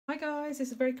Hi guys, this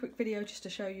is a very quick video just to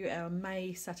show you our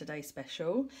May Saturday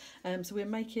special. So we're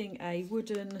making a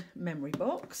wooden memory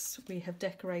box. We have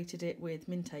decorated it with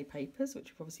Mintay papers,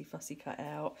 which we've obviously fussy cut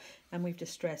out, and we've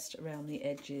distressed around the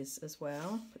edges as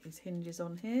well. Put these hinges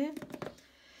on here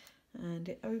and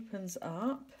it opens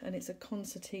up, and it's a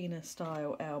concertina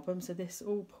style album, so this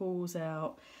all pulls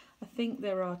out. I think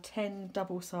there are 10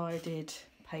 double-sided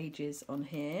pages on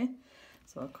here,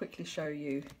 so I'll quickly show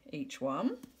you each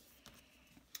one.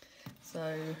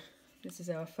 So this is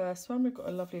our first one. We've got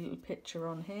a lovely little picture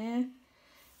on here.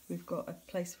 We've got a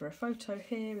place for a photo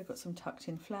here. We've got some tucked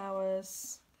in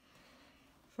flowers,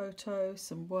 photos,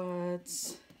 some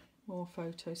words, more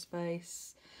photo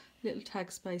space, little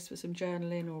tag space for some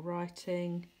journaling or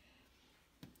writing,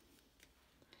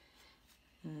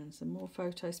 and some more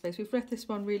photo space. We've left this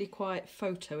one really quite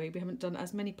photo-y. We haven't done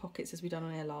as many pockets as we've done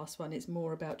on our last one. It's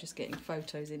more about just getting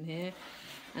photos in here.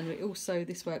 And we also,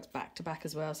 this works back to back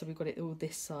as well, so we've got it all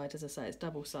this side. As I say, it's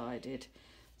double-sided.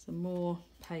 Some more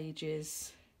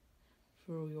pages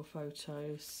for all your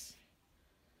photos.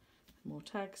 More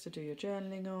tags to do your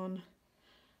journaling on.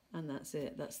 And that's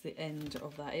it, that's the end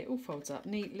of that. It all folds up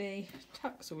neatly,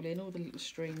 tucks all in, all the little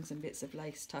strings and bits of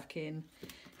lace tuck in.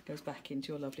 Goes back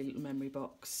into your lovely little memory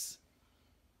box.